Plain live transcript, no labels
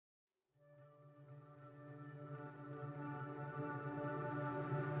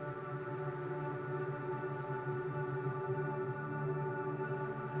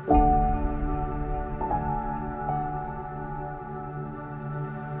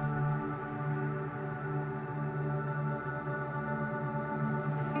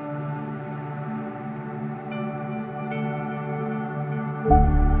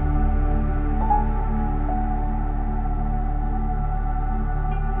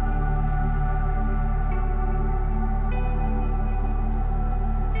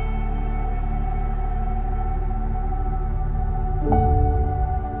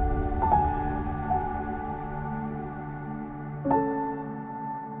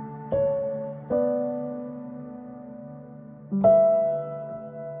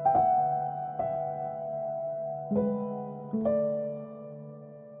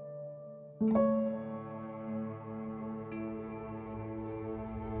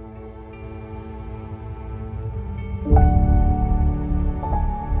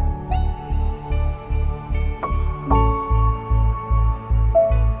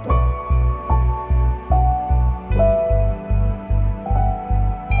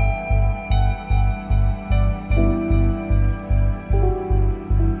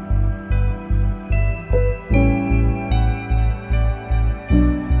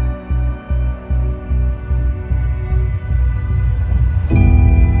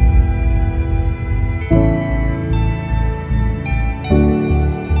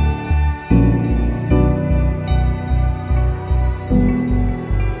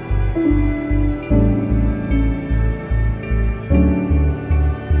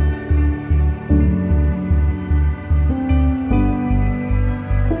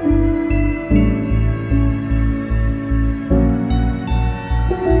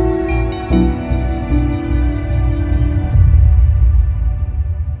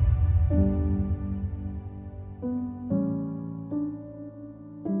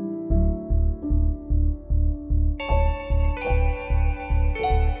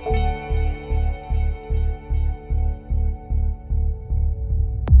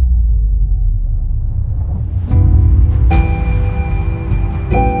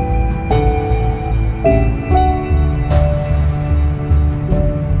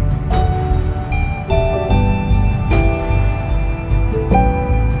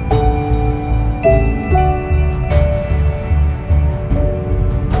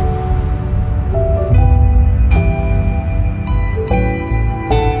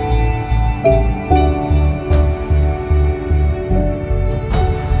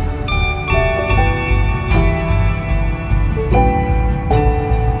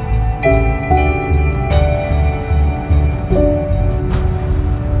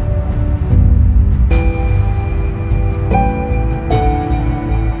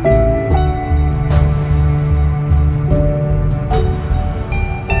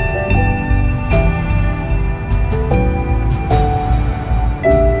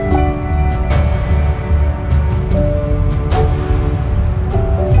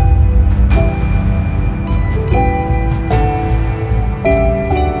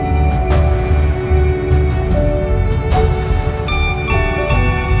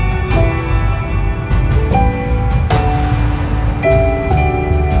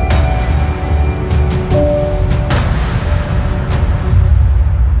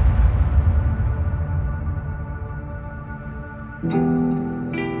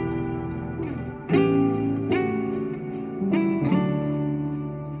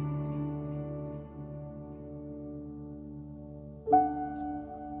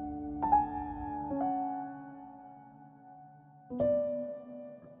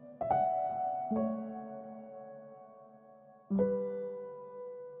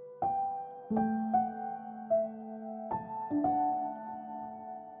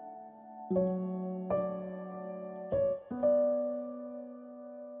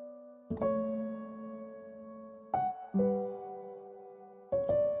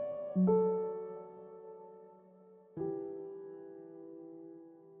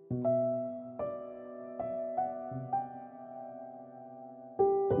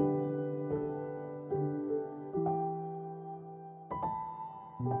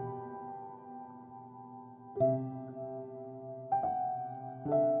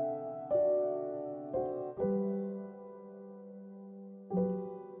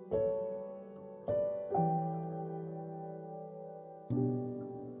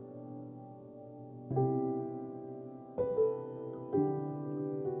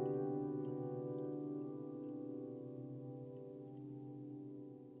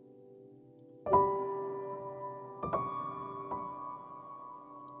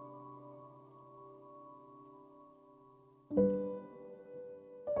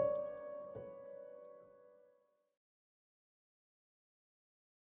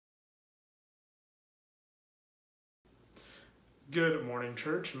Good morning,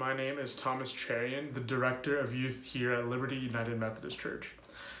 church. My name is Thomas Cherian, the Director of Youth here at Liberty United Methodist Church.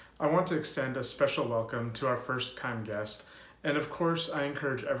 I want to extend a special welcome to our first-time guest, and of course, I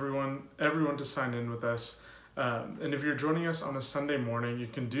encourage everyone to sign in with us. And if you're joining us on a Sunday morning, you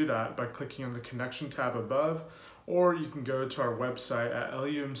can do that by clicking on the Connection tab above, or you can go to our website at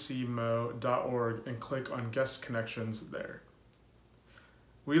lumcmo.org and click on Guest Connections there.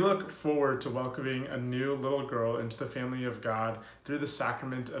 We look forward to welcoming a new little girl into the family of God through the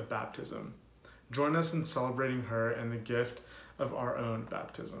sacrament of baptism. Join us in celebrating her and the gift of our own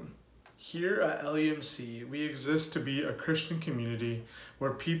baptism. Here at LUMC, we exist to be a Christian community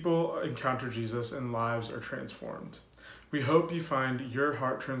where people encounter Jesus and lives are transformed. We hope you find your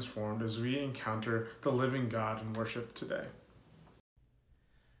heart transformed as we encounter the living God in worship today.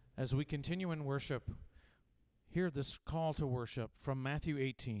 As we continue in worship, hear this call to worship from Matthew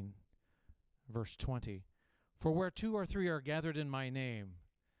 18, verse 20. For where 2 or 3 are gathered in my name,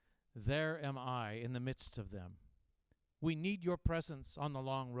 there am I in the midst of them. We need your presence on the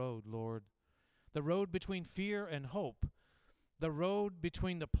long road, Lord, the road between fear and hope, the road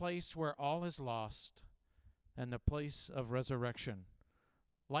between the place where all is lost and the place of resurrection.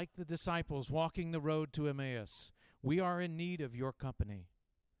 Like the disciples walking the road to Emmaus, we are in need of your company.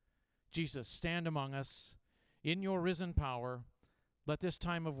 Jesus, stand among us. In your risen power, let this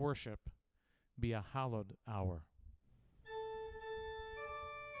time of worship be a hallowed hour.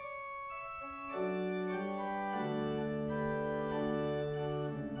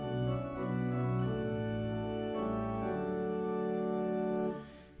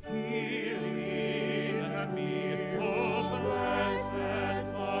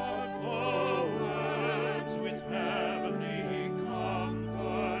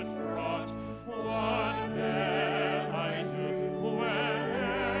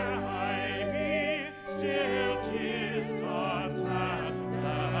 Still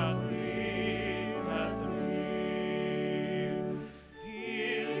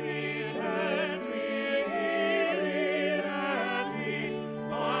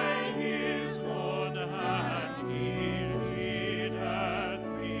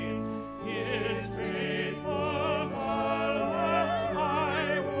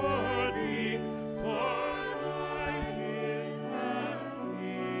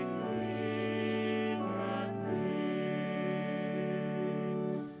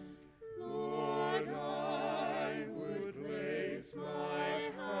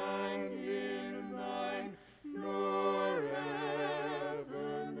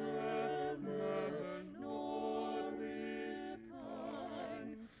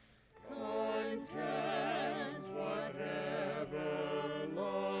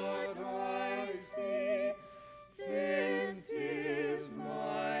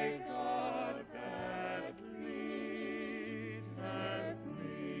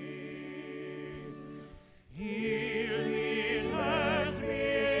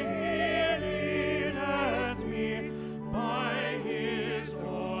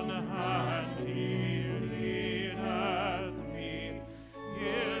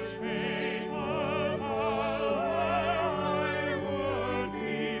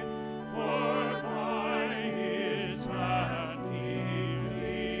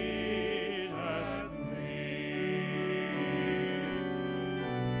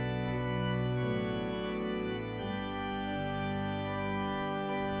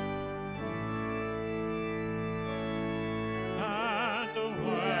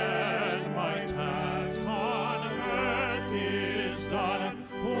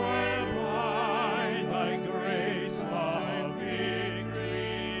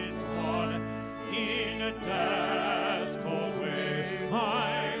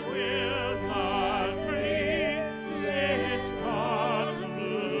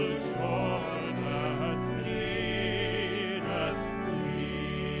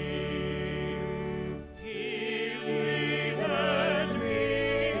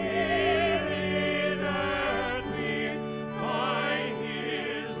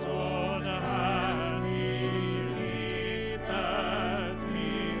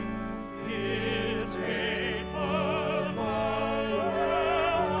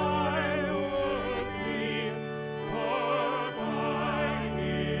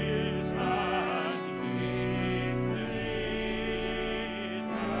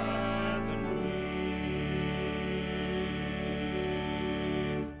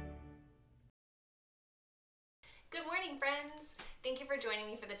morning, friends. Thank you for joining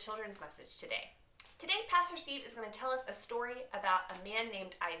me for the children's message today. Today, Pastor Steve is going to tell us a story about a man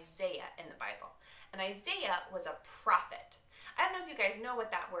named Isaiah in the Bible. And Isaiah was a prophet. I don't know if you guys know what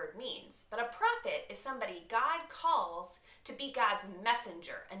that word means, but a prophet is somebody God calls to be God's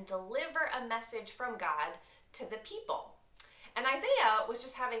messenger and deliver a message from God to the people. And Isaiah was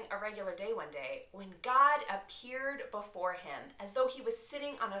just having a regular day one day when God appeared before him as though he was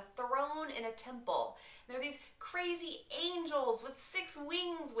sitting on a throne in a temple. There are these crazy angels with 6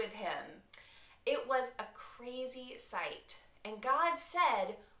 wings with him. It was a crazy sight. And God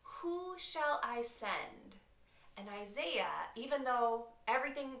said, "Who shall I send?" And Isaiah, even though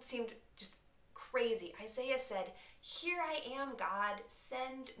everything seemed just crazy, Isaiah said, "Here I am, God,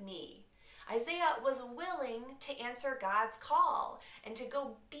 send me." Isaiah was willing to answer God's call and to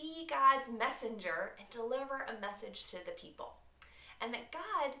go be God's messenger and deliver a message to the people. And that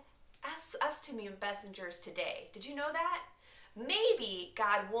God asks us to be messengers today. Did you know that? Maybe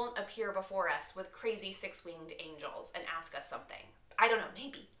God won't appear before us with crazy 6-winged angels and ask us something. I don't know,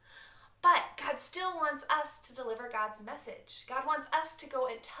 maybe. But God still wants us to deliver God's message. God wants us to go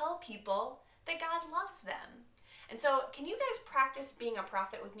and tell people that God loves them. And so, can you guys practice being a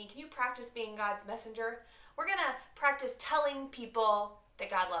prophet with me? Can you practice being God's messenger? We're going to practice telling people that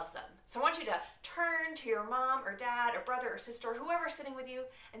God loves them. So I want you to turn to your mom or dad or brother or sister or whoever's sitting with you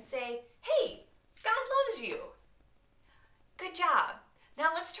and say, "Hey, God loves you." Good job.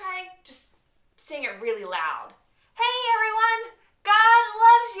 Now let's try just saying it really loud. "Hey everyone, God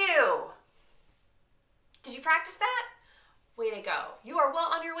loves you." Did you practice that? Way to go. You are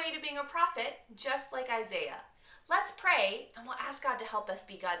well on your way to being a prophet, just like Isaiah. Let's pray, and we'll ask God to help us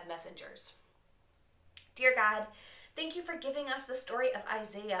be God's messengers. Dear God, thank you for giving us the story of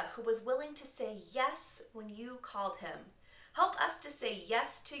Isaiah, who was willing to say yes when you called him. Help us to say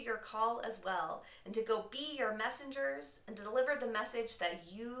yes to your call as well, and to go be your messengers and to deliver the message that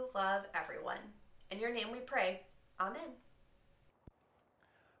you love everyone. In your name we pray. Amen.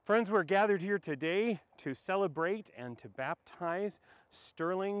 Friends, we're gathered here today to celebrate and to baptize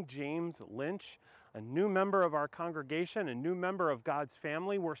Sterling James Lynch, a new member of our congregation, a new member of God's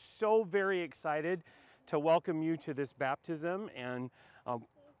family. We're so very excited to welcome you to this baptism, and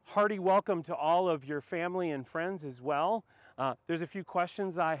hearty welcome to all of your family and friends as well. There's a few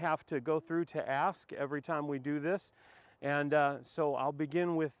questions I have to go through to ask every time we do this, and so I'll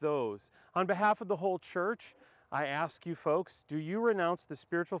begin with those. On behalf of the whole church, I ask you folks, do you renounce the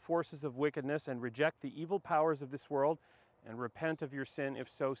spiritual forces of wickedness and reject the evil powers of this world and repent of your sin? If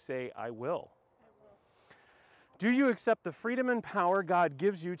so, say, "I will." Do you accept the freedom and power God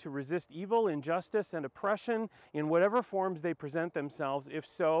gives you to resist evil, injustice, and oppression in whatever forms they present themselves? If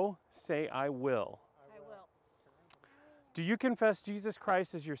so, say, "I will." I will. Do you confess Jesus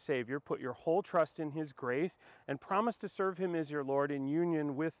Christ as your Savior, put your whole trust in His grace, and promise to serve Him as your Lord in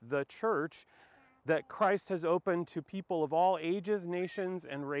union with the church that Christ has opened to people of all ages, nations,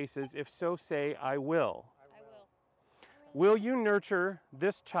 and races? If so, say, "I will." I will. Will you nurture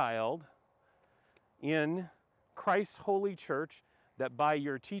this child in Christ's holy church, that by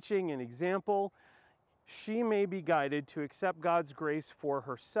your teaching and example, she may be guided to accept God's grace for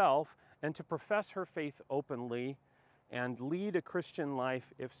herself and to profess her faith openly and lead a Christian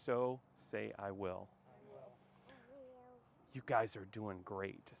life? If so, say, "I will." You guys are doing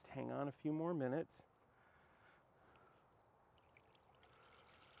great. Just hang on a few more minutes.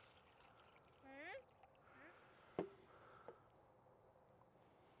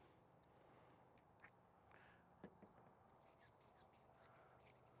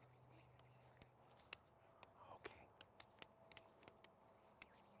 Okay.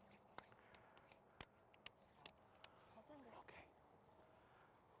 Okay.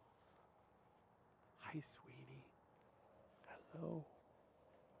 Hi, sweetie. Hello.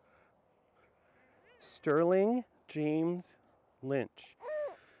 Sterling James Lynch,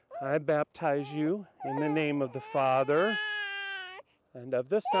 I baptize you in the name of the Father and of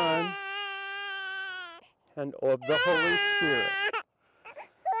the Son and of the Holy Spirit.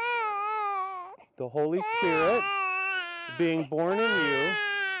 The Holy Spirit being born in you,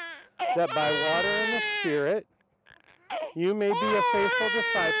 that by water and the Spirit you may be a faithful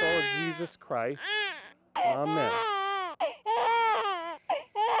disciple of Jesus Christ. Amen.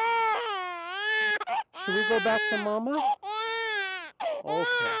 Should we go back to Mama?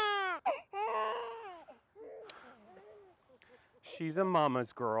 Okay. She's a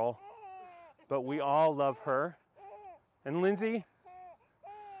mama's girl, but we all love her. And Lindsay,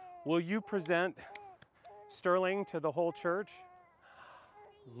 will you present Sterling to the whole church?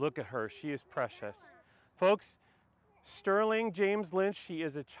 Look at her, she is precious. Folks, Sterling James Lynch, she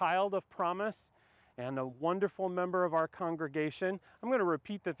is a child of promise, and a wonderful member of our congregation. I'm going to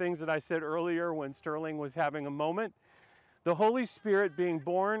repeat the things that I said earlier when Sterling was having a moment. The Holy Spirit being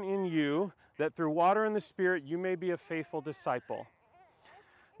born in you, that through water and the Spirit you may be a faithful disciple.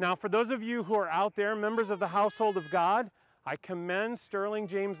 Now, for those of you who are out there, members of the household of God, I commend Sterling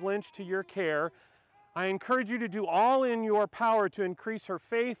James Lynch to your care. I encourage you to do all in your power to increase her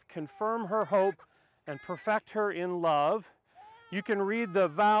faith, confirm her hope, and perfect her in love. You can read the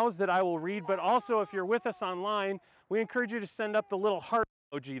vows that I will read, but also if you're with us online, we encourage you to send up the little heart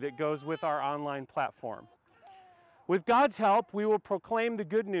emoji that goes with our online platform. With God's help, we will proclaim the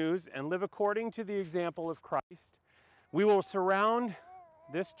good news and live according to the example of Christ. We will surround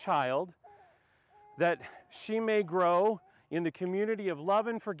this child that she may grow in the community of love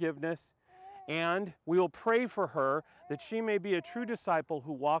and forgiveness, and we will pray for her that she may be a true disciple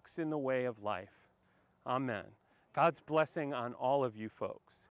who walks in the way of life. Amen. God's blessing on all of you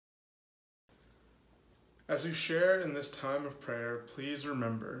folks. As you share in this time of prayer, please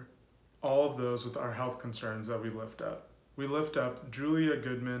remember all of those with our health concerns that we lift up. We lift up Julia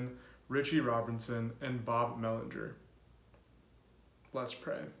Goodman, Richie Robinson, and Bob Mellinger. Let's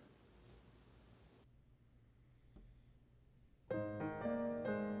pray.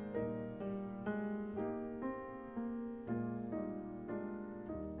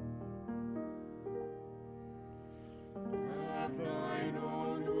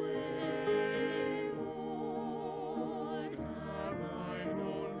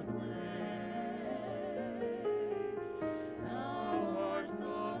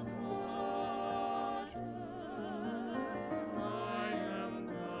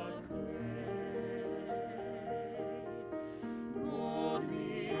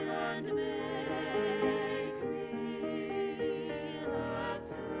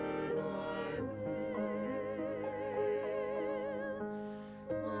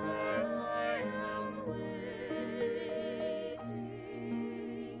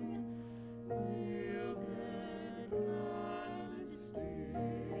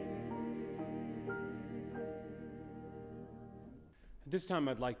 At this time,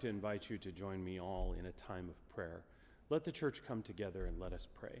 I'd like to invite you to join me all in a time of prayer. Let the church come together and let us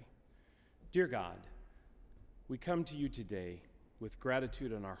pray. Dear God, we come to you today with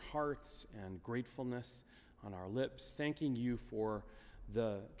gratitude on our hearts and gratefulness on our lips, thanking you for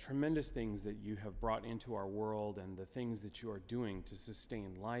the tremendous things that you have brought into our world and the things that you are doing to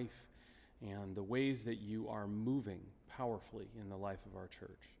sustain life and the ways that you are moving powerfully in the life of our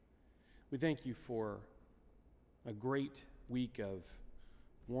church. We thank you for a great week of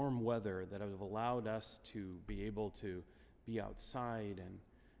warm weather that have allowed us to be able to be outside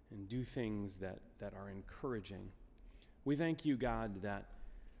and do things that are encouraging. We thank you, God, that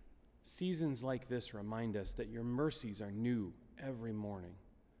seasons like this remind us that your mercies are new every morning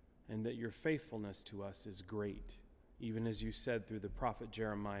and that your faithfulness to us is great, even as you said through the prophet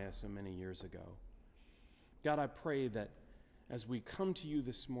Jeremiah so many years ago. God, I pray that as we come to you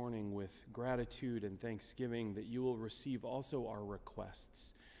this morning with gratitude and thanksgiving, that you will receive also our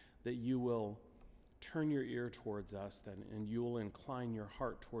requests, that you will turn your ear towards us, and you will incline your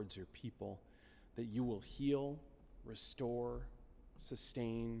heart towards your people, that you will heal, restore,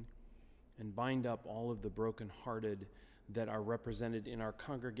 sustain, and bind up all of the brokenhearted that are represented in our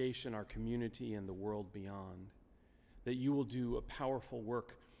congregation, our community, and the world beyond, that you will do a powerful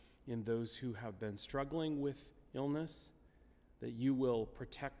work in those who have been struggling with illness, that you will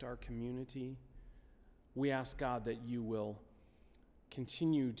protect our community. We ask, God, that you will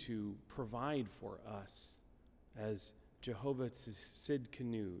continue to provide for us as Jehovah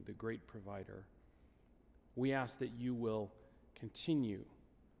Tsidkenu, the great provider. We ask that you will continue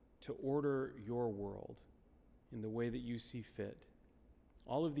to order your world in the way that you see fit.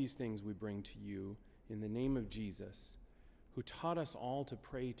 All of these things we bring to you in the name of Jesus, who taught us all to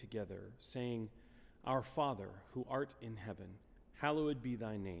pray together, saying, Our Father, who art in heaven, hallowed be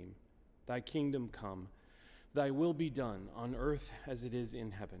thy name. Thy kingdom come. Thy will be done on earth as it is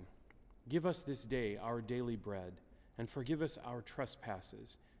in heaven. Give us this day our daily bread, and forgive us our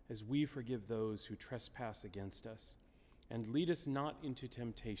trespasses, as we forgive those who trespass against us. And lead us not into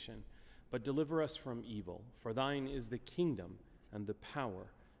temptation, but deliver us from evil. For thine is the kingdom, and the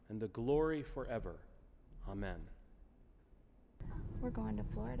power, and the glory forever. Amen. We're going to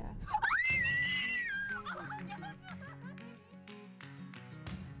Florida.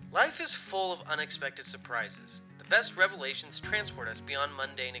 Life is full of unexpected surprises. The best revelations transport us beyond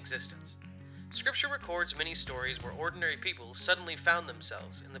mundane existence. Scripture records many stories where ordinary people suddenly found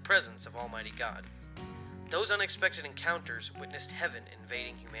themselves in the presence of Almighty God. Those unexpected encounters witnessed heaven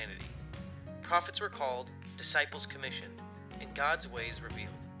invading humanity. Prophets were called, disciples commissioned, and God's ways revealed.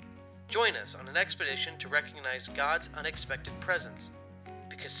 Join us on an expedition to recognize God's unexpected presence,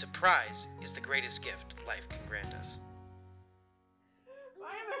 because surprise is the greatest gift life can grant us. Why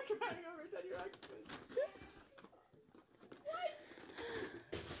am I crying over 10-year occupation? What?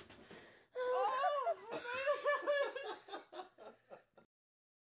 Oh,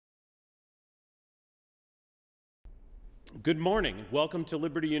 Good morning. Welcome to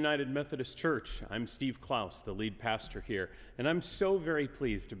Liberty United Methodist Church. I'm Steve Klaus, the lead pastor here, and I'm so very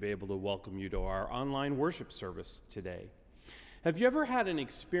pleased to be able to welcome you to our online worship service today. Have you ever had an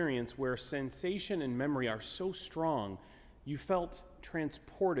experience where sensation and memory are so strong you felt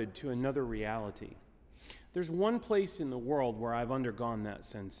transported to another reality? There's one place in the world where I've undergone that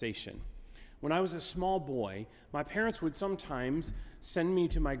sensation. When I was a small boy, my parents would sometimes send me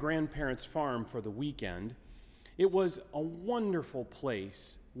to my grandparents' farm for the weekend. It was a wonderful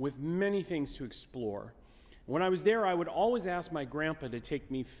place with many things to explore. When I was there, I would always ask my grandpa to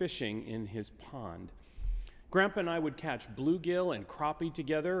take me fishing in his pond. Grandpa and I would catch bluegill and crappie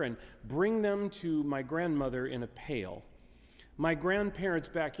together and bring them to my grandmother in a pail. My grandparents'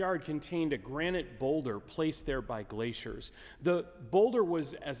 backyard contained a granite boulder placed there by glaciers. The boulder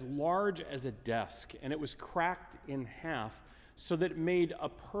was as large as a desk, and it was cracked in half so that it made a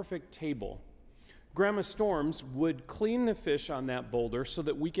perfect table. Grandma Storms would clean the fish on that boulder so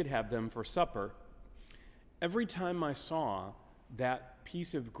that we could have them for supper. Every time I saw that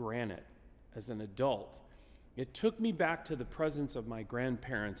piece of granite as an adult, it took me back to the presence of my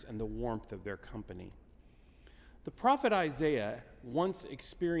grandparents and the warmth of their company. The prophet Isaiah once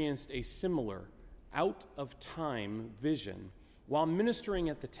experienced a similar, out-of-time vision while ministering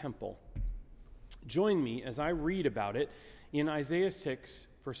at the temple. Join me as I read about it in Isaiah 6,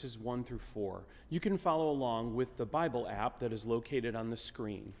 verses 1 through 4. You can follow along with the Bible app that is located on the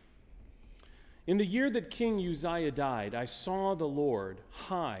screen. In the year that King Uzziah died, I saw the Lord,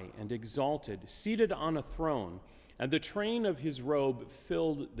 high and exalted, seated on a throne, and the train of his robe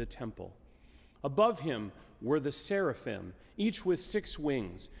filled the temple. Above him were the seraphim, each with 6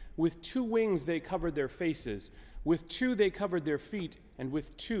 wings. With 2 wings they covered their faces, with 2 they covered their feet, and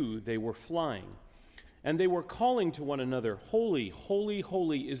with 2 they were flying. And they were calling to one another, Holy, holy,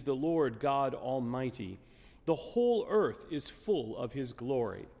 holy is the Lord God Almighty. The whole earth is full of his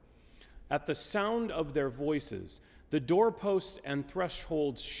glory. At the sound of their voices, the doorposts and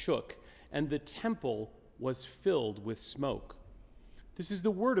thresholds shook, and the temple was filled with smoke. This is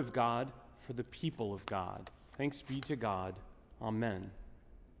the word of God for the people of God. Thanks be to God. Amen.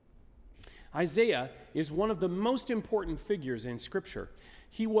 Isaiah is one of the most important figures in Scripture.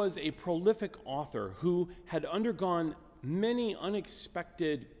 He was a prolific author who had undergone many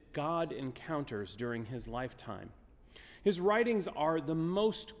unexpected God encounters during his lifetime. His writings are the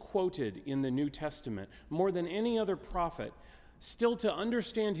most quoted in the New Testament, more than any other prophet. Still, to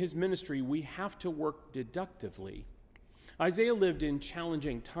understand his ministry, we have to work deductively. Isaiah lived in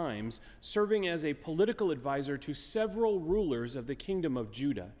challenging times, serving as a political advisor to several rulers of the kingdom of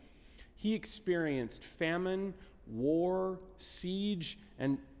Judah. He experienced famine, war, siege,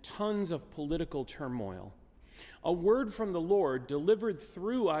 and tons of political turmoil. A word from the Lord delivered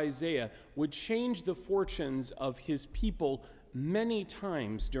through Isaiah would change the fortunes of his people many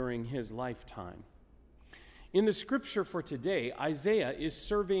times during his lifetime. In the scripture for today, Isaiah is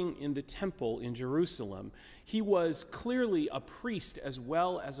serving in the temple in Jerusalem. He was clearly a priest as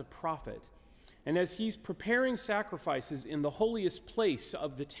well as a prophet. And as he's preparing sacrifices in the holiest place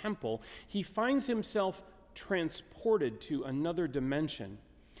of the temple, he finds himself transported to another dimension.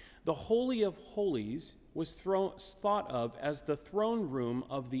 The Holy of Holies was thought of as the throne room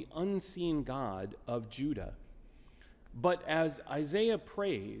of the unseen God of Judah. But as Isaiah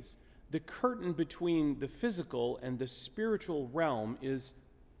prays, the curtain between the physical and the spiritual realm is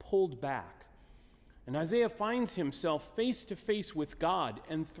pulled back. And Isaiah finds himself face to face with God,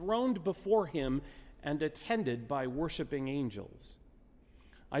 enthroned before him and attended by worshiping angels.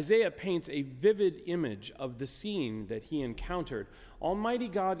 Isaiah paints a vivid image of the scene that he encountered. Almighty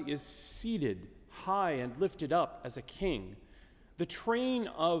God is seated high and lifted up as a king. The train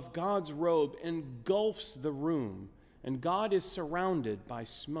of God's robe engulfs the room, and God is surrounded by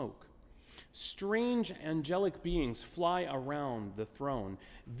smoke. Strange angelic beings fly around the throne.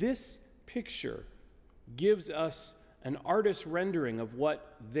 This picture gives us an artist's rendering of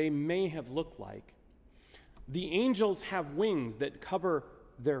what they may have looked like. The angels have wings that cover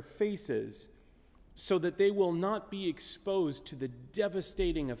their faces so that they will not be exposed to the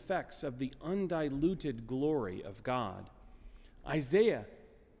devastating effects of the undiluted glory of God. Isaiah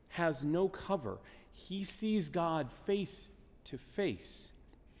has no cover. He sees God face to face.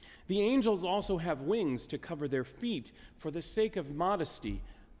 The angels also have wings to cover their feet for the sake of modesty,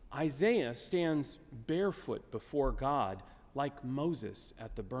 Isaiah stands barefoot before God like Moses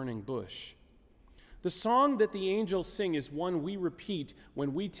at the burning bush. The song that the angels sing is one we repeat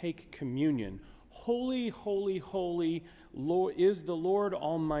when we take communion. Holy, holy, holy is the Lord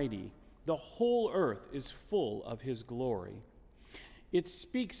Almighty. The whole earth is full of his glory. It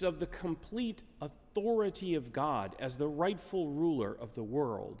speaks of the complete authority of God as the rightful ruler of the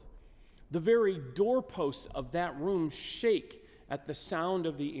world. The very doorposts of that room shake at the sound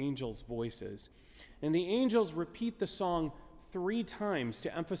of the angels' voices. And the angels repeat the song 3 times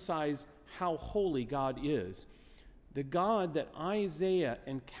to emphasize how holy God is. The God that Isaiah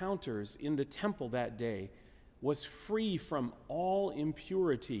encounters in the temple that day was free from all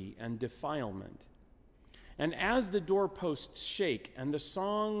impurity and defilement. And as the doorposts shake and the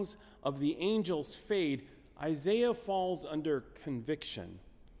songs of the angels fade, Isaiah falls under conviction.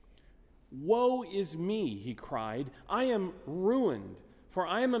 "Woe is me," he cried. "I am ruined, for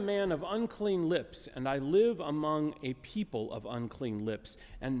I am a man of unclean lips, and I live among a people of unclean lips,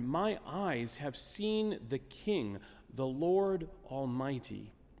 and my eyes have seen the King, the Lord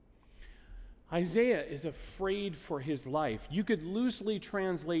Almighty." Isaiah is afraid for his life. You could loosely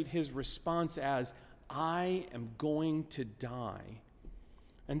translate his response as, "I am going to die."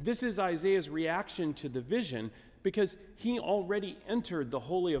 And this is Isaiah's reaction to the vision because he already entered the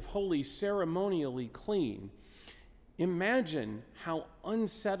Holy of Holies ceremonially clean. Imagine how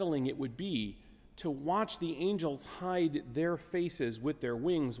unsettling it would be to watch the angels hide their faces with their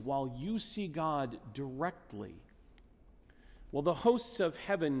wings while you see God directly. Well, the hosts of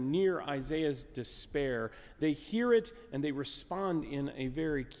heaven near Isaiah's despair, they hear it and they respond in a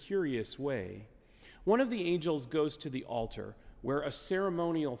very curious way. One of the angels goes to the altar where a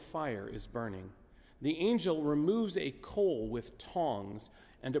ceremonial fire is burning. The angel removes a coal with tongs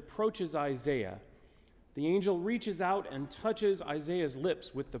and approaches Isaiah. The angel reaches out and touches Isaiah's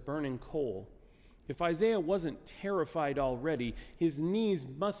lips with the burning coal. If Isaiah wasn't terrified already, his knees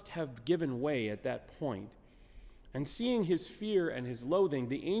must have given way at that point. And seeing his fear and his loathing,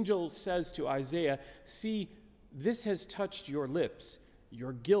 the angel says to Isaiah, "See, this has touched your lips.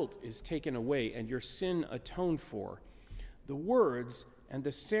 Your guilt is taken away and your sin atoned for." The words and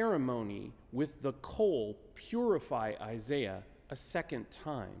the ceremony with the coal purify Isaiah a second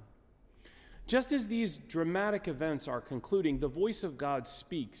time. Just as these dramatic events are concluding, the voice of God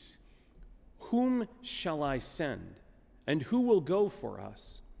speaks, "Whom shall I send? And who will go for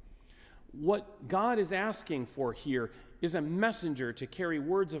us?" What God is asking for here is a messenger to carry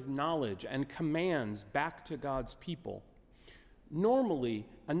words of knowledge and commands back to God's people. Normally,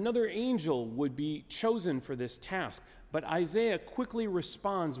 another angel would be chosen for this task, but Isaiah quickly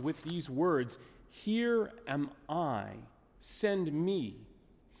responds with these words, "Here am I, send me."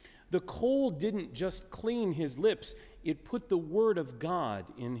 The coal didn't just clean his lips, it put the word of God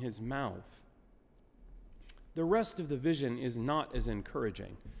in his mouth. The rest of the vision is not as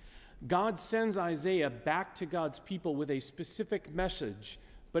encouraging. God sends Isaiah back to God's people with a specific message,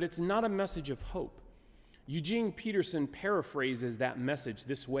 but it's not a message of hope. Eugene Peterson paraphrases that message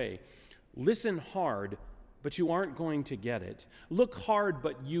this way: "Listen hard, but you aren't going to get it. Look hard,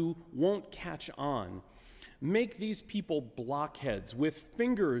 but you won't catch on. Make these people blockheads with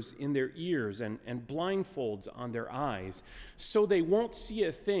fingers in their ears and blindfolds on their eyes, so they won't see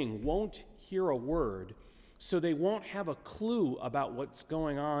a thing, won't hear a word, so they won't have a clue about what's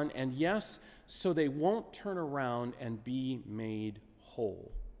going on, and yes, so they won't turn around and be made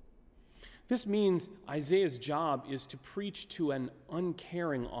whole." This means Isaiah's job is to preach to an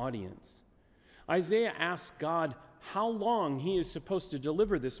uncaring audience. Isaiah asks God how long he is supposed to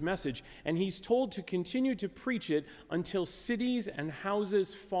deliver this message, and he's told to continue to preach it until cities and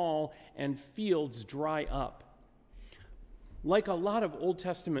houses fall and fields dry up. Like a lot of Old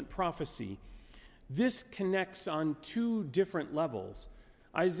Testament prophecy, this connects on 2 different levels.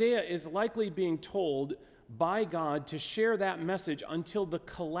 Isaiah is likely being told by God to share that message until the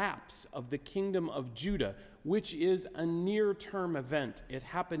collapse of the kingdom of Judah, which is a near-term event. It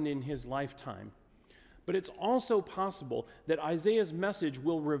happened in his lifetime. But it's also possible that Isaiah's message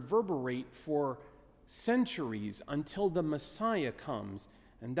will reverberate for centuries until the Messiah comes,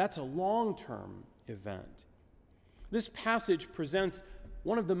 and that's a long-term event. This passage presents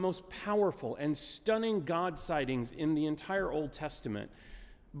one of the most powerful and stunning God sightings in the entire Old Testament.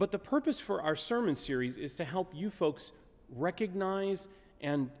 But the purpose for our sermon series is to help you folks recognize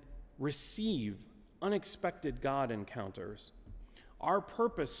and receive unexpected God encounters. Our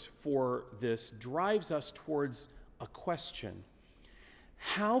purpose for this drives us towards a question.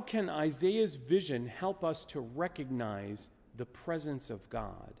 How can Isaiah's vision help us to recognize the presence of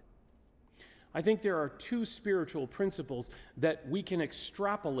God? I think there are two spiritual principles that we can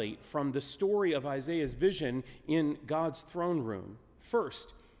extrapolate from the story of Isaiah's vision in God's throne room.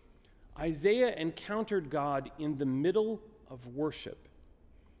 First, Isaiah encountered God in the middle of worship.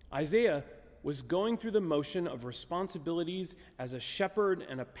 Isaiah was going through the motion of responsibilities as a shepherd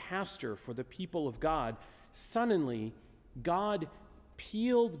and a pastor for the people of God. Suddenly, God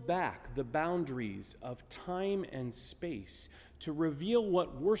peeled back the boundaries of time and space to reveal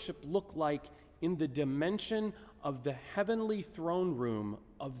what worship looked like in the dimension of the heavenly throne room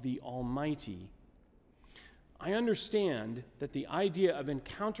of the Almighty. I understand that the idea of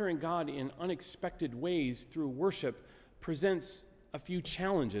encountering God in unexpected ways through worship presents a few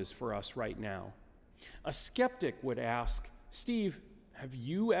challenges for us right now. A skeptic would ask, Steve, have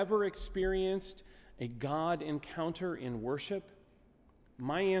you ever experienced a God encounter in worship?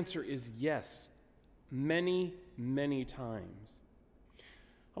 My answer is yes, many, many times.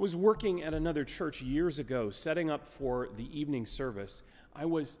 I was working at another church years ago, setting up for the evening service. I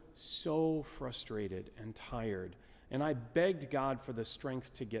was so frustrated and tired, and I begged God for the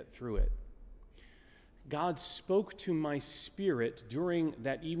strength to get through it. God spoke to my spirit during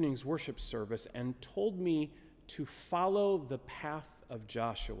that evening's worship service and told me to follow the path of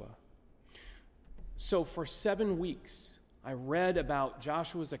Joshua. So for 7 weeks, I read about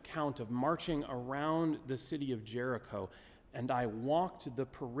Joshua's account of marching around the city of Jericho, and I walked the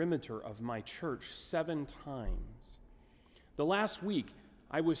perimeter of my church 7 times. The last week,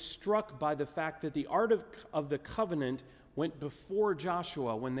 I was struck by the fact that the Ark of the Covenant went before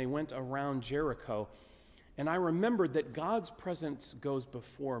Joshua when they went around Jericho, and I remembered that God's presence goes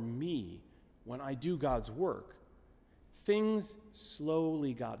before me when I do God's work. Things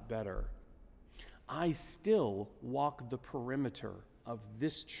slowly got better. I still walk the perimeter of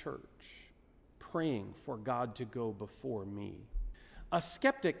this church, praying for God to go before me. A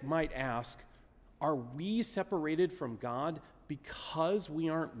skeptic might ask, are we separated from God because we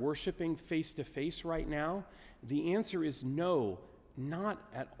aren't worshiping face to face right now? The answer is no, not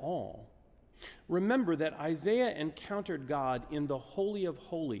at all. Remember that Isaiah encountered God in the Holy of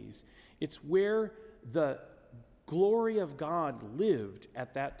Holies. It's where the glory of God lived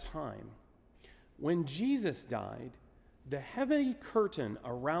at that time. When Jesus died, the heavy curtain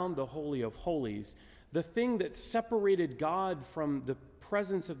around the Holy of Holies, the thing that separated God from the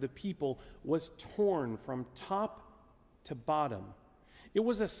presence of the people, was torn from top to bottom. It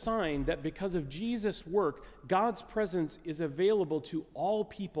was a sign that because of Jesus' work, God's presence is available to all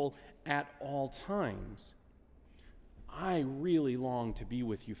people at all times. I really long to be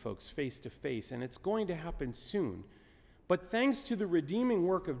with you folks face to face, and it's going to happen soon. But thanks to the redeeming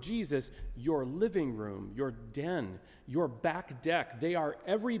work of Jesus, your living room, your den, your back deck, they are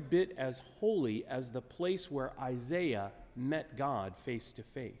every bit as holy as the place where Isaiah met God face to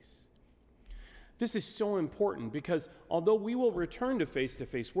face. This is so important because although we will return to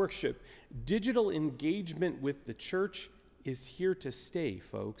face-to-face worship, digital engagement with the church is here to stay,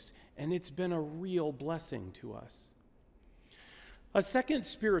 folks, and it's been a real blessing to us. A second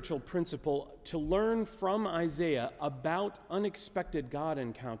spiritual principle to learn from Isaiah about unexpected God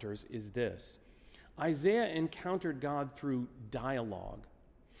encounters is this. Isaiah encountered God through dialogue.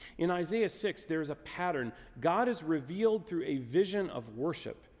 In Isaiah 6, there's a pattern. God is revealed through a vision of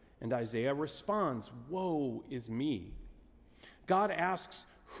worship, and Isaiah responds, "Woe is me." God asks,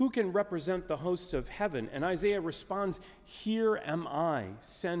 "Who can represent the hosts of heaven?" And Isaiah responds, "Here am I,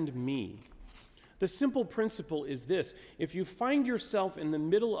 send me." The simple principle is this: if you find yourself in the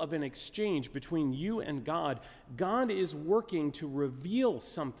middle of an exchange between you and God, God is working to reveal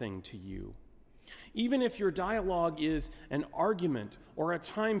something to you. Even if your dialogue is an argument or a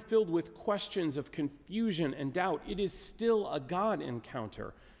time filled with questions of confusion and doubt, it is still a God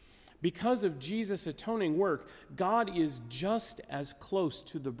encounter. Because of Jesus' atoning work, God is just as close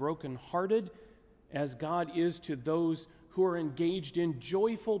to the brokenhearted as God is to those who are engaged in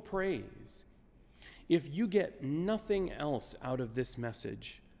joyful praise. If you get nothing else out of this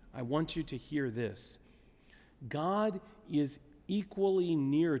message, I want you to hear this. God is equally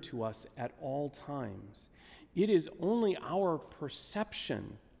near to us at all times. It is only our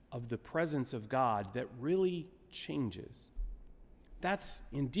perception of the presence of God that really changes. That's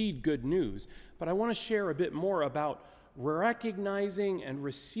indeed good news, but I want to share a bit more about recognizing and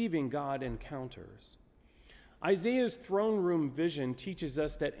receiving God encounters. Isaiah's throne room vision teaches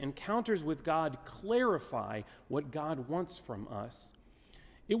us that encounters with God clarify what God wants from us.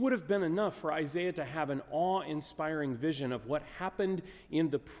 It would have been enough for Isaiah to have an awe-inspiring vision of what happened in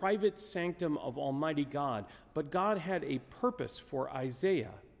the private sanctum of Almighty God, but God had a purpose for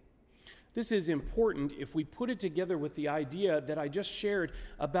Isaiah. This is important if we put it together with the idea that I just shared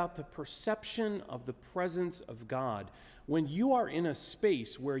about the perception of the presence of God. When you are in a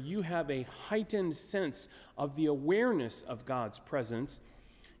space where you have a heightened sense of the awareness of God's presence,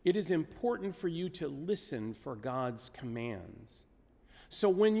 it is important for you to listen for God's commands. So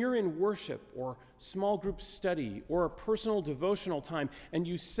when you're in worship or small group study or a personal devotional time and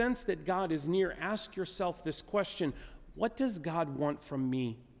you sense that God is near, ask yourself this question: what does God want from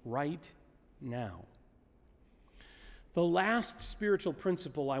me right now? The last spiritual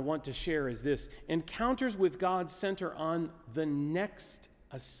principle I want to share is this: encounters with God center on the next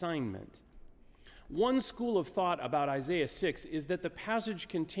assignment. One school of thought about Isaiah 6 is that the passage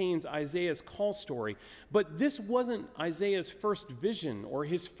contains Isaiah's call story, but this wasn't Isaiah's first vision or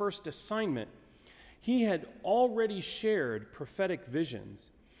his first assignment. He had already shared prophetic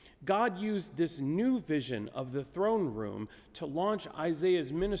visions. God used this new vision of the throne room to launch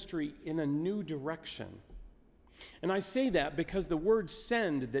Isaiah's ministry in a new direction. And I say that because the word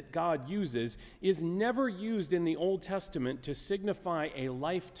send that God uses is never used in the Old Testament to signify a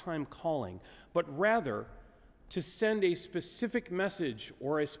lifetime calling, but rather to send a specific message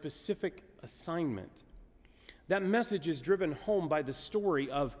or a specific assignment. That message is driven home by the story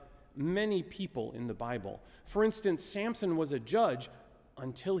of many people in the Bible. For instance, Samson was a judge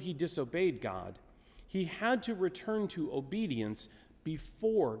until he disobeyed God. He had to return to obedience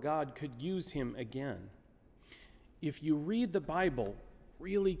before God could use him again. If you read the Bible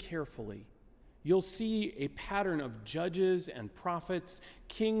really carefully, you'll see a pattern of judges and prophets,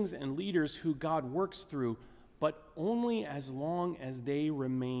 kings and leaders who God works through, but only as long as they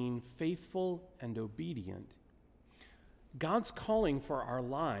remain faithful and obedient. God's calling for our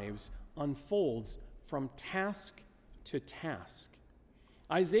lives unfolds from task to task.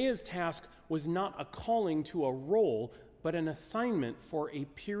 Isaiah's task was not a calling to a role, but an assignment for a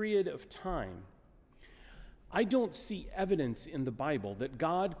period of time. I don't see evidence in the Bible that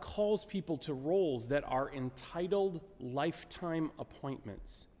God calls people to roles that are entitled lifetime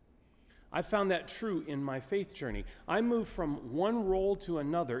appointments. I found that true in my faith journey. I moved from one role to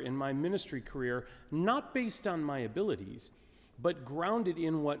another in my ministry career, not based on my abilities, but grounded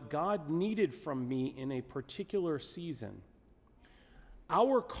in what God needed from me in a particular season.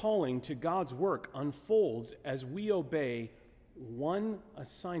 Our calling to God's work unfolds as we obey one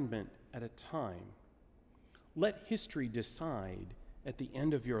assignment at a time. Let history decide at the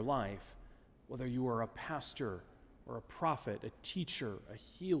end of your life whether you are a pastor or a prophet, a teacher, a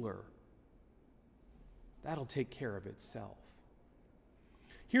healer. That'll take care of itself.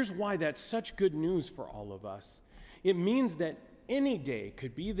 Here's why that's such good news for all of us. It means that any day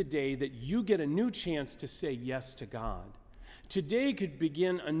could be the day that you get a new chance to say yes to God. Today could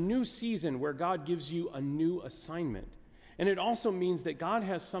begin a new season where God gives you a new assignment. And it also means that God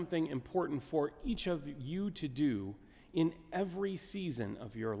has something important for each of you to do in every season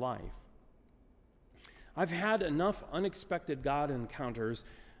of your life. I've had enough unexpected God encounters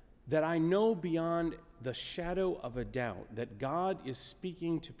that I know beyond the shadow of a doubt that God is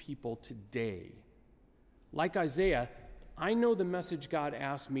speaking to people today. Like Isaiah, I know the message God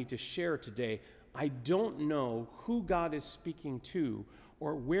asked me to share today. I don't know who God is speaking to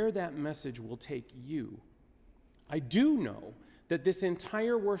or where that message will take you. I do know that this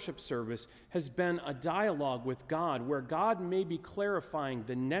entire worship service has been a dialogue with God where God may be clarifying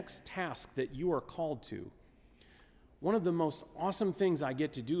the next task that you are called to. One of the most awesome things I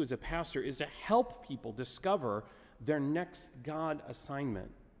get to do as a pastor is to help people discover their next God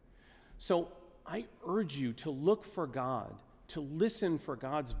assignment. So I urge you to look for God, to listen for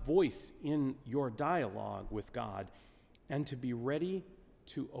God's voice in your dialogue with God, and to be ready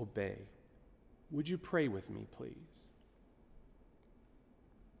to obey. Would you pray with me, please?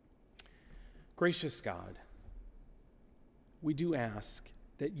 Gracious God, we do ask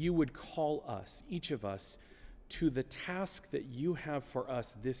that you would call us, each of us, to the task that you have for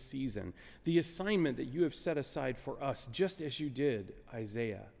us this season, the assignment that you have set aside for us, just as you did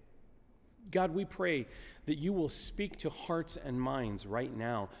Isaiah. God, we pray that you will speak to hearts and minds right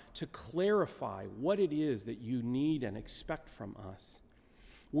now to clarify what it is that you need and expect from us.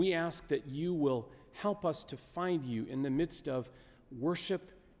 We ask that you will help us to find you in the midst of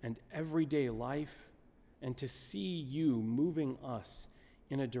worship and everyday life, and to see you moving us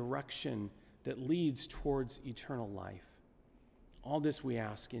in a direction that leads towards eternal life. All this we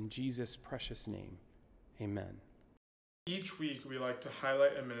ask in Jesus' precious name. Amen. Each week, we like to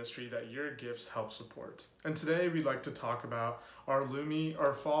highlight a ministry that your gifts help support. And today, we'd like to talk about our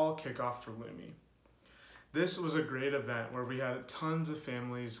fall kickoff for Lumi. This was a great event where we had tons of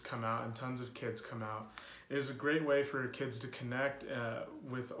families come out and tons of kids come out. It was a great way for kids to connect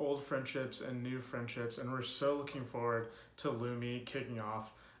with old friendships and new friendships, and we're so looking forward to Lumi kicking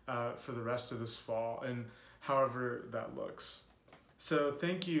off for the rest of this fall, and however that looks. So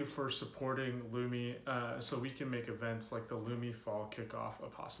thank you for supporting Lumi so we can make events like the Lumi Fall Kickoff a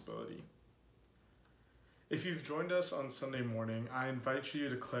possibility. If you've joined us on Sunday morning, I invite you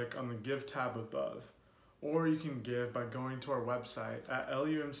to click on the Give tab above, or you can give by going to our website at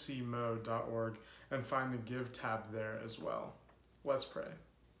lumcmo.org and find the Give tab there as well. Let's pray.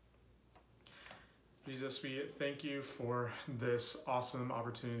 Jesus, we thank you for this awesome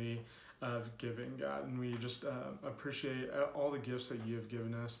opportunity of giving, God, and we just appreciate all the gifts that you have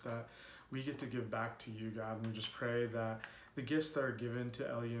given us that we get to give back to you, God, and we just pray that the gifts that are given to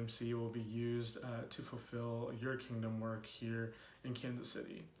LUMC will be used to fulfill your kingdom work here in Kansas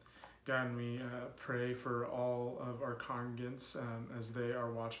City. God, and we pray for all of our congregants as they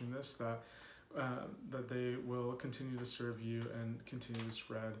are watching this, that they will continue to serve you and continue to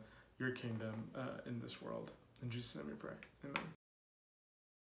spread your kingdom in this world. In Jesus' name we pray. Amen.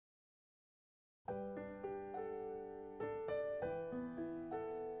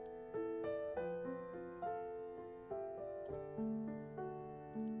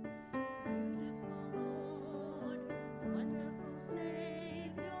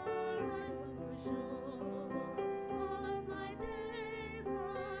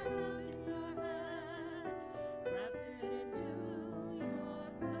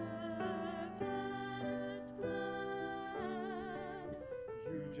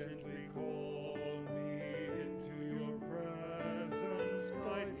 Gently call me into your presence,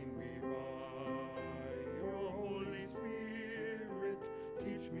 guiding me by your Holy Spirit.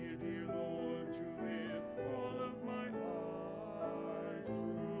 Teach me, dear Lord, to live all of my life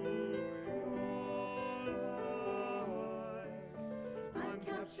through your eyes. I'm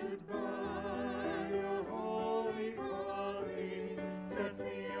captured by your holy calling. Set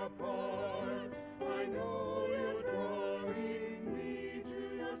me apart. I know you're drawing me to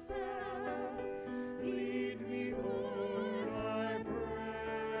yourself. Lead me, Lord, I pray.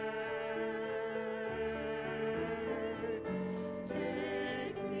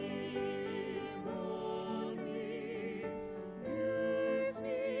 Take me, mold me, use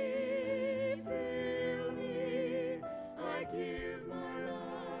me, fill me. I give my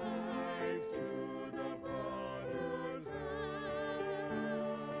life to the potter's hand.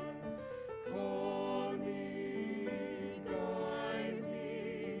 Call me, guide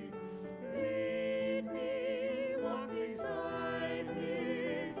me, lead me, walk beside me.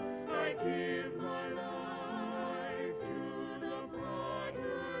 I give my life to the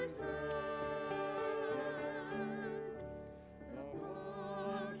potter's hand. The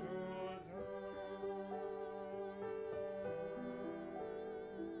potter's hand.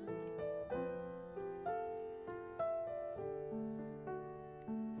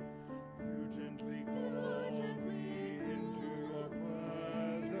 You gently call me into your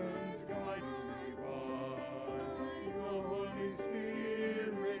presence, guiding me by your Holy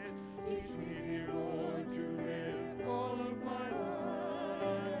Spirit. Teach me, dear Lord, to live all of my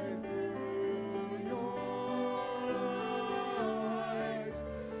life through your eyes.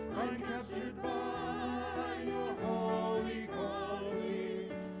 I'm captured by your holy calling.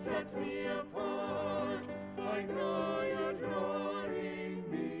 Set me apart. I know you're drawing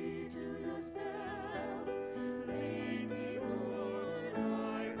me to yourself. Lead me, Lord, I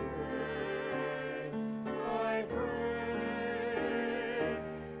pray. I pray.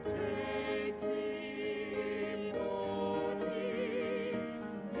 Take me, mold me,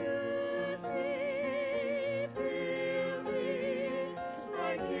 use me, fill me. I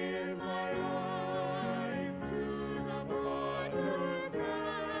give my life to the potter's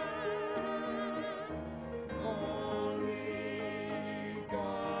hand. Call me,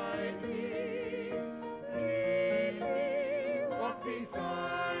 guide me, lead me, walk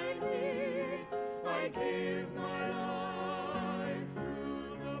beside me. I give my life to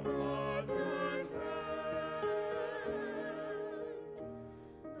the potter's hand.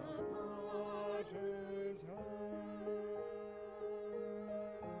 The potter's hand.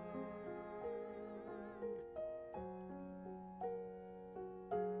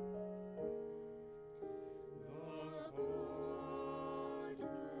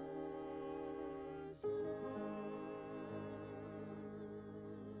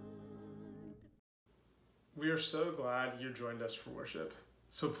 We are so glad you joined us for worship.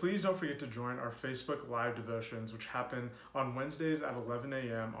 So please don't forget to join our Facebook Live devotions, which happen on Wednesdays at 11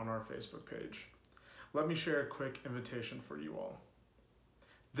 a.m. on our Facebook page. Let me share a quick invitation for you all.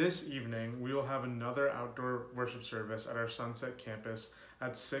 This evening, we will have another outdoor worship service at our Sunset campus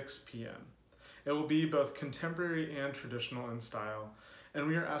at 6 p.m. It will be both contemporary and traditional in style, and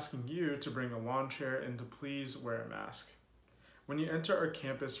we are asking you to bring a lawn chair and to please wear a mask. When you enter our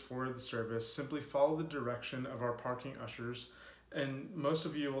campus for the service, simply follow the direction of our parking ushers, and most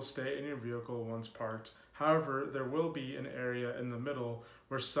of you will stay in your vehicle once parked. However, there will be an area in the middle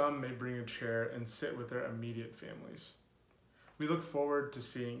where some may bring a chair and sit with their immediate families. We look forward to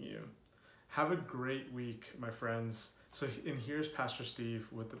seeing you. Have a great week, my friends. And here's Pastor Steve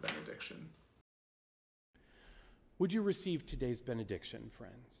with the benediction. Would you receive today's benediction,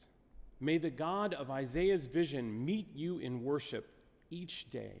 friends? May the God of Isaiah's vision meet you in worship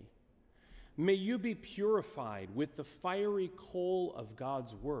each day. May you be purified with the fiery coal of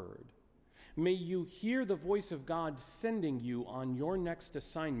God's word. May you hear the voice of God sending you on your next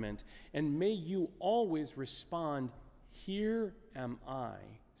assignment, and may you always respond, "Here am I,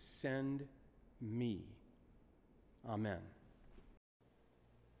 send me." Amen.